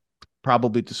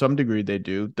 Probably to some degree they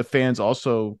do. The fans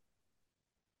also,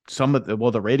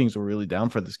 the ratings were really down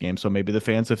for this game, so maybe the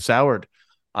fans have soured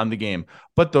on the game.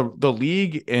 But the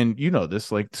league, and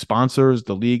this, like sponsors,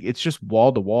 the league, it's just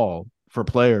wall to wall for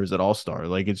players at All-Star.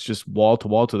 Like, it's just wall to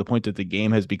wall to the point that the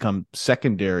game has become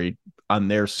secondary on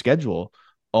their schedule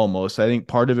almost. I think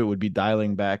part of it would be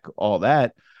dialing back all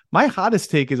that. My hottest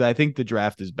take is I think the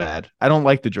draft is bad. I don't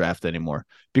like the draft anymore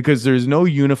because there's no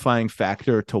unifying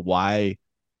factor to why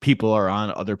people are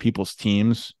on other people's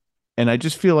teams. And I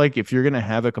just feel like if you're going to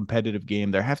have a competitive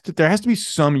game, there has to be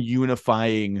some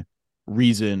unifying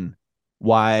reason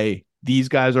why these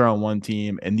guys are on one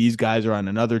team and these guys are on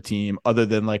another team, other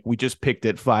than like we just picked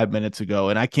it 5 minutes ago.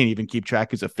 And I can't even keep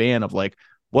track as a fan of like,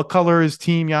 what color is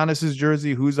Team Giannis's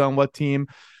jersey? Who's on what team?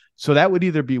 So that would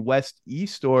either be West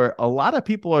East, or a lot of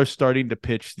people are starting to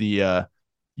pitch the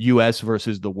US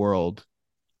versus the world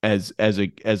as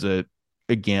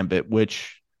a gambit,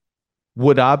 which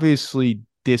would obviously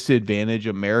disadvantage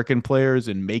American players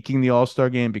in making the All-Star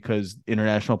game because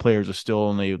international players are still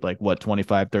only like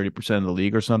 25-30% of the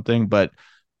league or something. But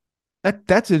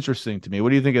that's interesting to me. What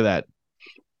do you think of that?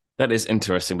 That is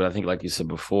interesting, but I think, like you said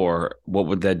before, what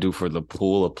would that do for the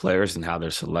pool of players and how they're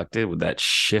selected? Would that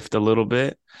shift a little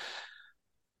bit?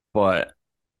 But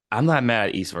I'm not mad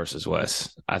at East versus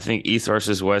West. I think East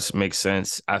versus West makes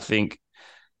sense. I think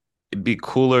it'd be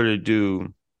cooler to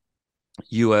do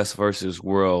US versus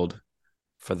world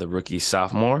for the rookie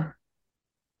sophomore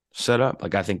setup.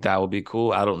 Like, I think that would be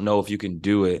cool. I don't know if you can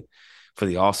do it for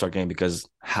the All-Star game because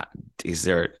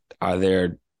are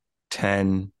there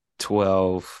 10,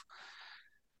 12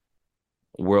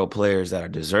 world players that are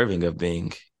deserving of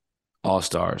being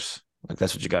All-Stars? Like,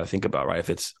 that's what you got to think about, right? If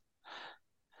it's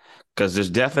because there's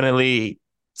definitely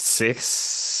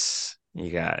 6.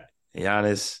 You got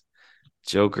Giannis,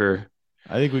 Joker.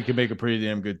 I think we can make a pretty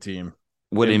damn good team.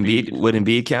 Would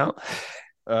Embiid count?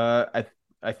 I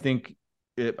think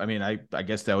I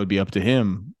guess that would be up to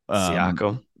him.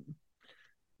 Siakam.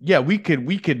 Yeah, we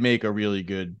could make a really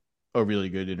good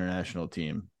international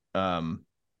team.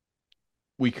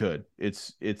 We could.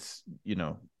 It's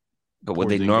But would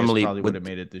they normally probably would have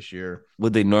made it this year?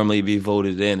 Would they normally be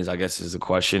voted in? Is the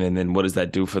question. And then what does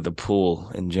that do for the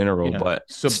pool in general? Yeah. But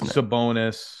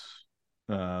Sabonis.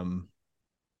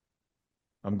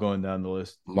 I'm going down the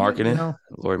list. Marketing,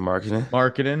 Lord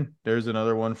Marketing. There's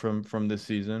another one from this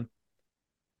season.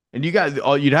 And you'd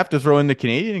have to throw in the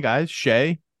Canadian guys,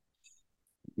 Shea.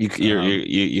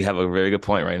 You have a very good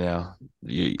point right now.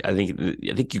 I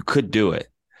think you could do it.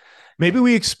 Maybe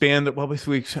we expand that. Well,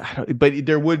 but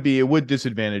it would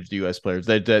disadvantage the U.S. players.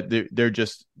 They're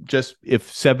just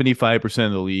if 75%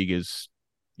 of the league is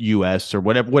U.S. or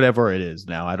whatever it is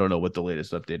now. I don't know what the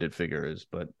latest updated figure is,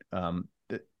 but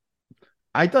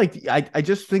I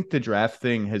just think the draft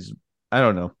thing has, I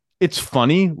don't know. It's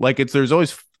funny. Like there's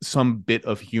always some bit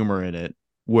of humor in it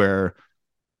where,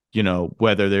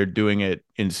 whether they're doing it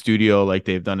in studio like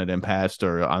they've done it in past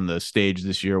or on the stage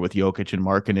this year with Jokic and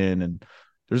Markkanen, and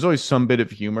there's always some bit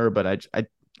of humor, but I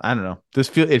don't know.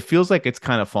 It feels like it's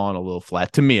kind of fallen a little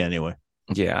flat to me anyway.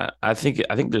 Yeah, I think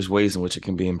there's ways in which it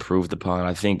can be improved upon.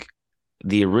 I think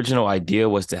the original idea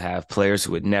was to have players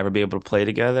who would never be able to play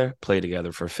together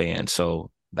for fans.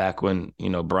 So back when,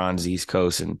 Bron's East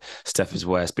Coast and Steph is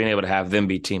West, being able to have them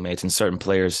be teammates and certain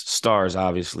players, stars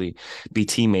obviously, be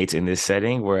teammates in this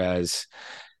setting, whereas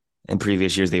in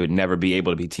previous years, they would never be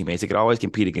able to be teammates. They could always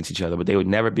compete against each other, but they would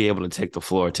never be able to take the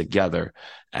floor together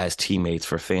as teammates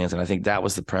for fans. And I think that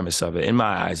was the premise of it, in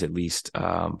my eyes, at least,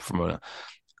 from an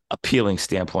appealing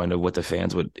standpoint of what the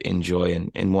fans would enjoy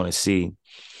and want to see.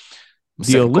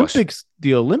 The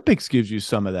Olympics gives you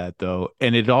some of that, though,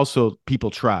 and it also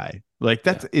people try. Like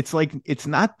that's it's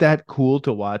not that cool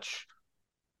to watch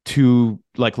two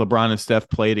like LeBron and Steph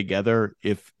play together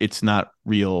if it's not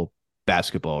real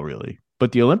basketball, really.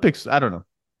 But the Olympics, I don't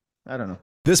know.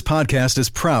 This podcast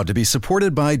is proud to be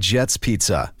supported by Jets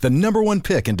Pizza, the #1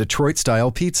 pick in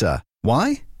Detroit-style pizza.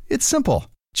 Why? It's simple.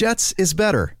 Jets is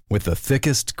better. With the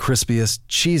thickest, crispiest,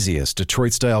 cheesiest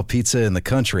Detroit-style pizza in the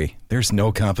country, there's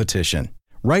no competition.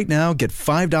 Right now, get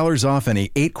 $5 off any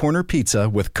 8-corner pizza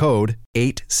with code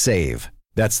 8SAVE.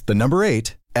 That's the number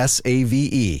 8,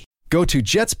 SAVE. Go to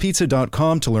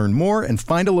jetspizza.com to learn more and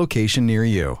find a location near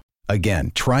you.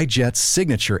 Again, try Jet's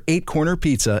signature 8-corner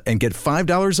pizza and get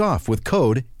 $5 off with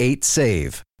code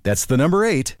 8SAVE. That's the number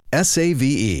 8,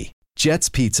 SAVE. Jet's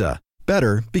Pizza.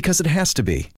 Better because it has to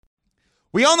be.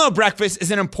 We all know breakfast is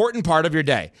an important part of your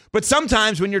day, but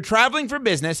sometimes when you're traveling for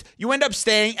business, you end up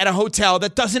staying at a hotel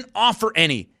that doesn't offer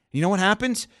any. You know what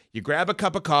happens? You grab a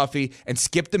cup of coffee and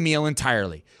skip the meal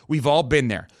entirely. We've all been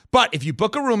there. But if you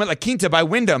book a room at La Quinta by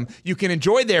Wyndham, you can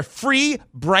enjoy their free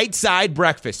Bright Side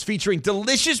breakfast featuring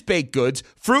delicious baked goods,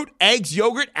 fruit, eggs,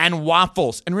 yogurt, and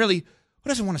waffles. And really, who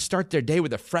doesn't want to start their day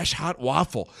with a fresh, hot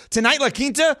waffle? Tonight, La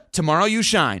Quinta, tomorrow you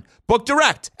shine. Book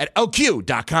direct at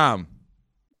lq.com.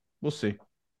 We'll see.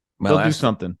 They'll do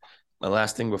something. My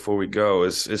last thing before we go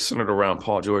is centered around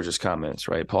Paul George's comments,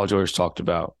 right? Paul George talked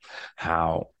about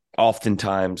how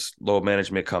oftentimes Lowe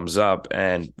management comes up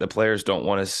and the players don't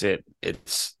want to sit.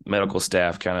 It's medical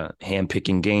staff kind of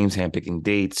handpicking games, handpicking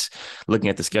dates, looking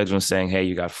at the schedule and saying, hey,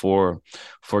 you got four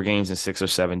games in 6 or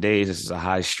 7 days. This is a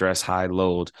high stress, high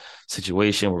load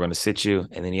situation. We're going to sit you.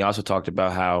 And then he also talked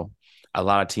about how a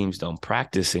lot of teams don't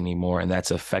practice anymore, and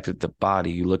that's affected the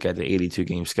body. You look at the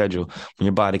 82-game schedule. When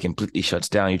your body completely shuts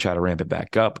down, you try to ramp it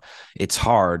back up. It's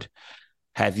hard.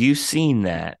 Have you seen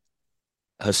that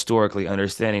historically,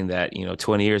 understanding that,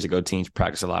 20 years ago, teams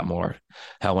practiced a lot more?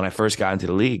 Hell, when I first got into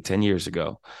the league 10 years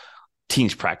ago,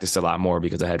 teams practiced a lot more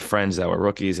because I had friends that were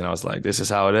rookies, and I was like, this is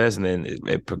how it is. And then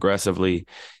it progressively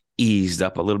eased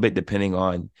up a little bit depending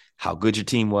on how good your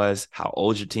team was, how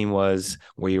old your team was,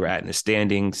 where you were at in the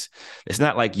standings. It's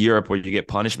not like Europe where you get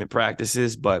punishment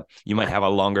practices, but you might have a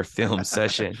longer film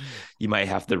session. You might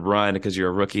have to run because you're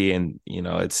a rookie, and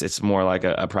it's more like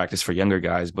a practice for younger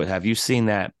guys. But have you seen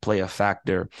that play a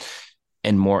factor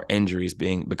in more injuries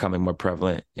becoming more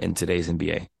prevalent in today's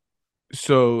NBA?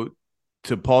 So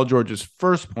to Paul George's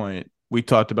first point, we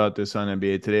talked about this on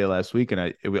NBA Today last week,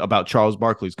 and about Charles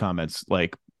Barkley's comments,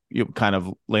 like, kind of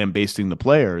lambasting the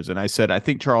players. And I said, I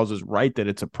think Charles is right that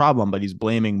it's a problem, but he's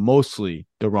blaming mostly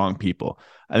the wrong people.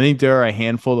 I think there are a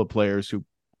handful of players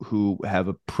who have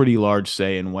a pretty large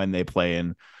say in when they play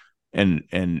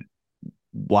and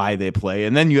why they play.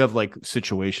 And then you have like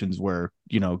situations where,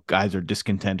 guys are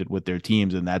discontented with their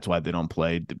teams and that's why they don't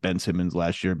play. Ben Simmons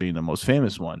last year being the most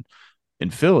famous one in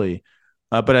Philly.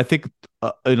 But I think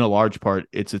in a large part,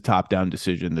 it's a top-down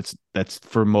decision. That's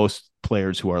for most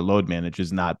players who are load managed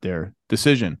is not their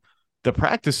decision. The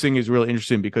practicing is really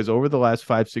interesting because over the last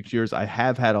 5-6 years, I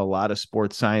have had a lot of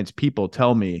sports science people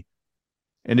tell me,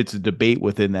 and it's a debate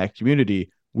within that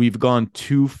community, we've gone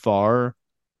too far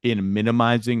in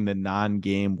minimizing the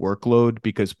non-game workload,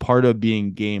 because part of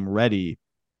being game ready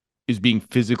is being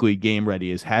physically game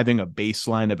ready, is having a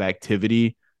baseline of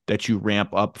activity that you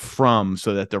ramp up from,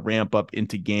 so that the ramp up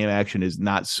into game action is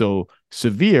not so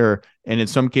severe. And in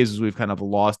some cases, we've kind of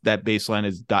lost that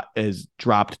baseline, is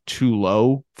dropped too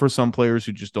low for some players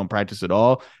who just don't practice at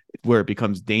all, where it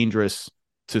becomes dangerous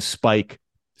to spike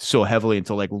so heavily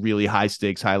into like really high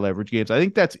stakes, high leverage games. I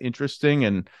think that's interesting.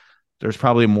 And there's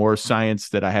probably more science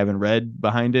that I haven't read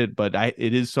behind it, but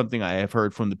it is something I have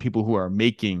heard from the people who are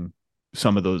making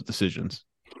some of those decisions.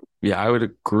 Yeah, I would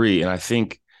agree. And I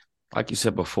think, like you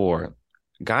said before,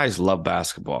 guys love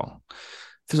basketball.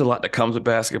 There's a lot that comes with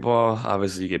basketball.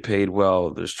 Obviously, you get paid well.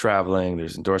 There's traveling.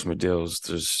 There's endorsement deals.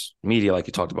 There's media, like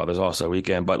you talked about. There's also a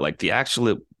weekend. But like the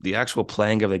actual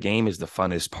playing of the game is the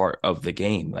funnest part of the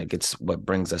game. Like it's what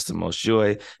brings us the most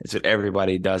joy. It's what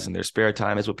everybody does in their spare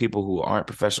time. It's what people who aren't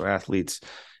professional athletes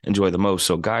enjoy the most.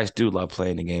 So guys do love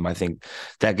playing the game. I think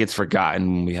that gets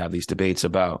forgotten when we have these debates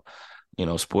about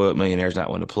spoiled millionaires not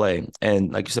want to play.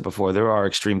 And like you said before, there are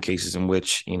extreme cases in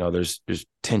which, there's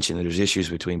tension, there's issues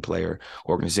between player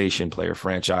organization, player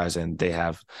franchise, and they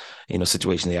have,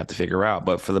 situations they have to figure out.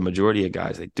 But for the majority of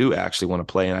guys, they do actually want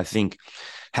to play. And I think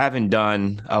having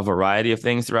done a variety of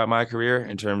things throughout my career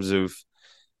in terms of,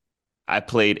 I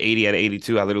played 80 out of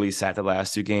 82. I literally sat the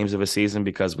last 2 games of a season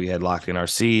because we had locked in our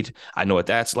seed. I know what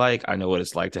that's like. I know what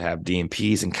it's like to have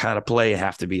DNPs and kind of play and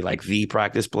have to be like the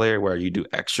practice player where you do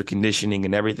extra conditioning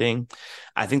and everything.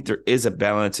 I think there is a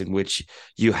balance in which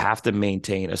you have to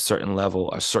maintain a certain level,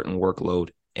 a certain workload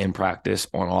in practice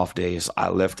on off days. I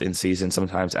lift in season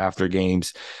sometimes after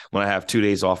games. When I have 2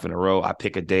 days off in a row, I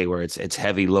pick a day where it's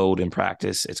heavy load in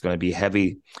practice. It's going to be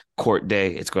heavy court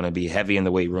day. It's going to be heavy in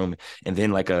the weight room. And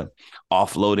then like a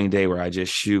offloading day where I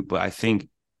just shoot. But I think,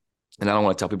 and I don't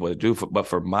want to tell people what to do, but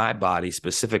for my body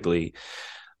specifically,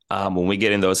 when we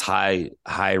get in those high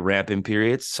ramping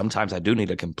periods, sometimes I do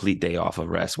need a complete day off of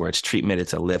rest where it's treatment,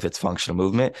 it's a lift, it's functional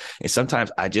movement. And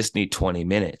sometimes I just need 20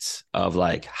 minutes of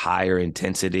like higher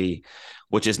intensity,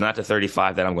 which is not the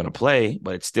 35 that I'm going to play,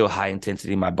 but it's still high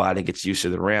intensity. My body gets used to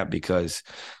the ramp because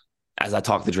as I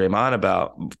talked to Draymond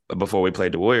about before we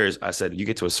played the Warriors, I said, you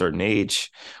get to a certain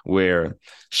age where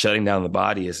shutting down the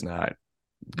body is not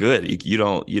good. You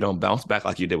don't bounce back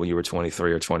like you did when you were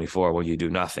 23 or 24 when you do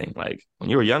nothing. Like when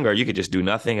you were younger, you could just do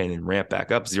nothing and then ramp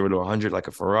back up 0 to 100 like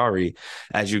a Ferrari.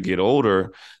 As you get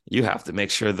older, you have to make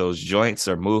sure those joints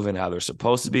are moving how they're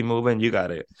supposed to be moving. You got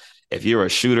to, if you're a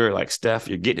shooter like Steph,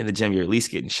 you're getting in the gym, you're at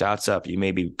least getting shots up. You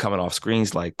may be coming off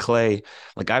screens like Clay.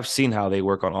 Like I've seen how they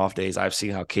work on off days. I've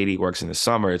seen how KD works in the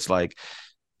summer. It's like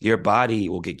your body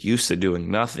will get used to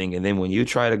doing nothing. And then when you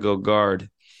try to go guard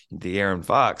the Aaron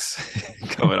Fox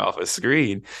coming off a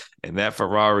screen and that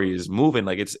Ferrari is moving,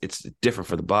 like it's different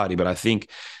for the body. But I think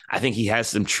he has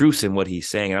some truth in what he's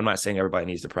saying. And I'm not saying everybody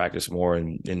needs to practice more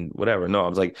and whatever. No, I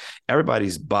was like,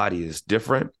 everybody's body is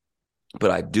different. But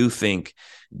I do think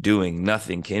doing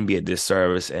nothing can be a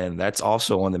disservice. And that's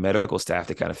also on the medical staff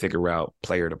to kind of figure out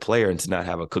player to player and to not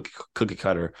have a cookie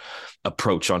cutter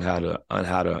approach on how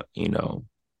to,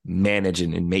 manage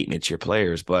and maintenance your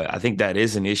players. But I think that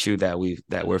is an issue that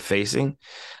we're facing.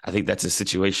 I think that's a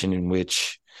situation in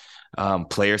which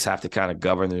players have to kind of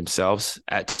govern themselves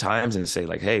at times and say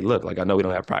like, hey, look, like I know we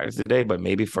don't have practice today, but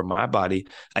maybe for my body,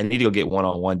 I need to go get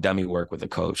one-on-one dummy work with a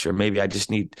coach, or maybe I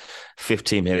just need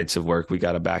 15 minutes of work. We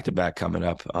got a back-to-back coming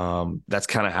up. That's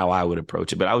kind of how I would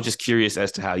approach it. But I was just curious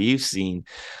as to how you've seen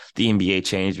the NBA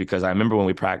change, because I remember when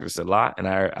we practiced a lot and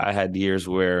I had years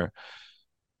where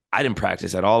I didn't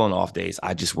practice at all on off days.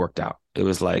 I just worked out. It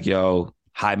was like, yo,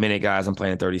 high minute guys, I'm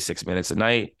playing 36 minutes a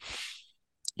night.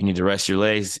 You need to rest your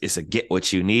legs. It's a get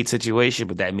what you need situation,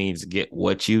 but that means get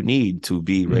what you need to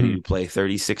be ready to play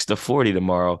 36 to 40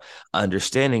 tomorrow,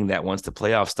 understanding that once the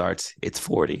playoff starts, it's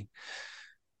 40.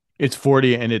 It's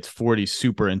 40 and it's 40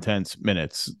 super intense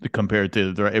minutes compared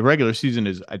to the regular season.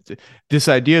 Is this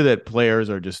idea that players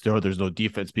are just, there's no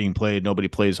defense being played. Nobody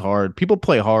plays hard. People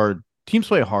play hard. Teams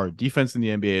play hard. Defense in the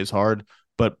NBA is hard,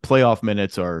 but playoff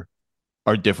minutes are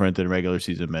different than regular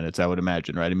season minutes, I would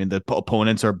imagine, right? I mean, the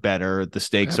opponents are better, the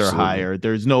stakes are higher.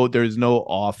 There's no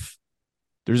off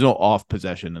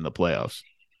possession in the playoffs.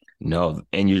 No,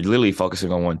 and you're literally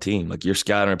focusing on one team. Like your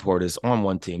scouting report is on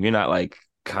one team. You're not like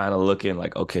kind of looking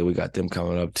like, okay, we got them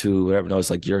coming up too, whatever. No, it's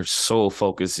like your sole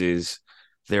focus is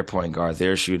their point guard,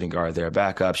 their shooting guard, their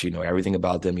backups. You know everything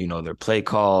about them. You know their play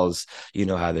calls. You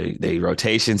know how they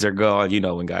rotations are going. You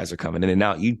know when guys are coming in and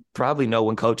out. You probably know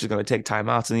when coach is going to take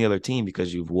timeouts in the other team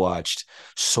because you've watched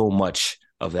so much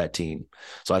of that team.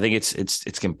 So I think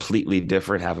it's completely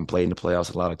different having played in the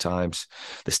playoffs a lot of times.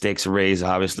 The stakes are raised.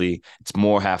 Obviously, it's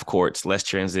more half courts, less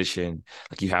transition.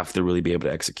 Like you have to really be able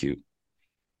to execute.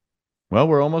 Well,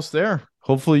 we're almost there.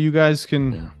 Hopefully you guys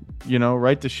can,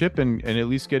 right the ship and at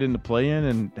least get into play-in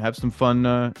and have some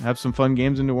fun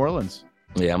games in New Orleans.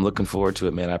 Yeah, I'm looking forward to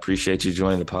it, man. I appreciate you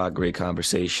joining the pod. Great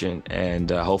conversation.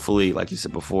 And hopefully, like you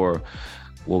said before,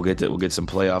 we'll get some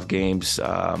playoff games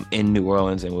in New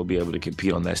Orleans and we'll be able to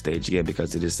compete on that stage again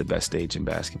because it is the best stage in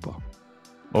basketball.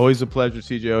 Always a pleasure,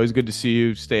 CJ. Always good to see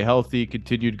you. Stay healthy.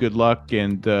 Continued good luck.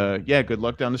 And good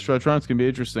luck down the stretch run. It's going to be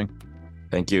interesting.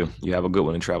 Thank you. You have a good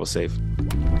one and travel safe.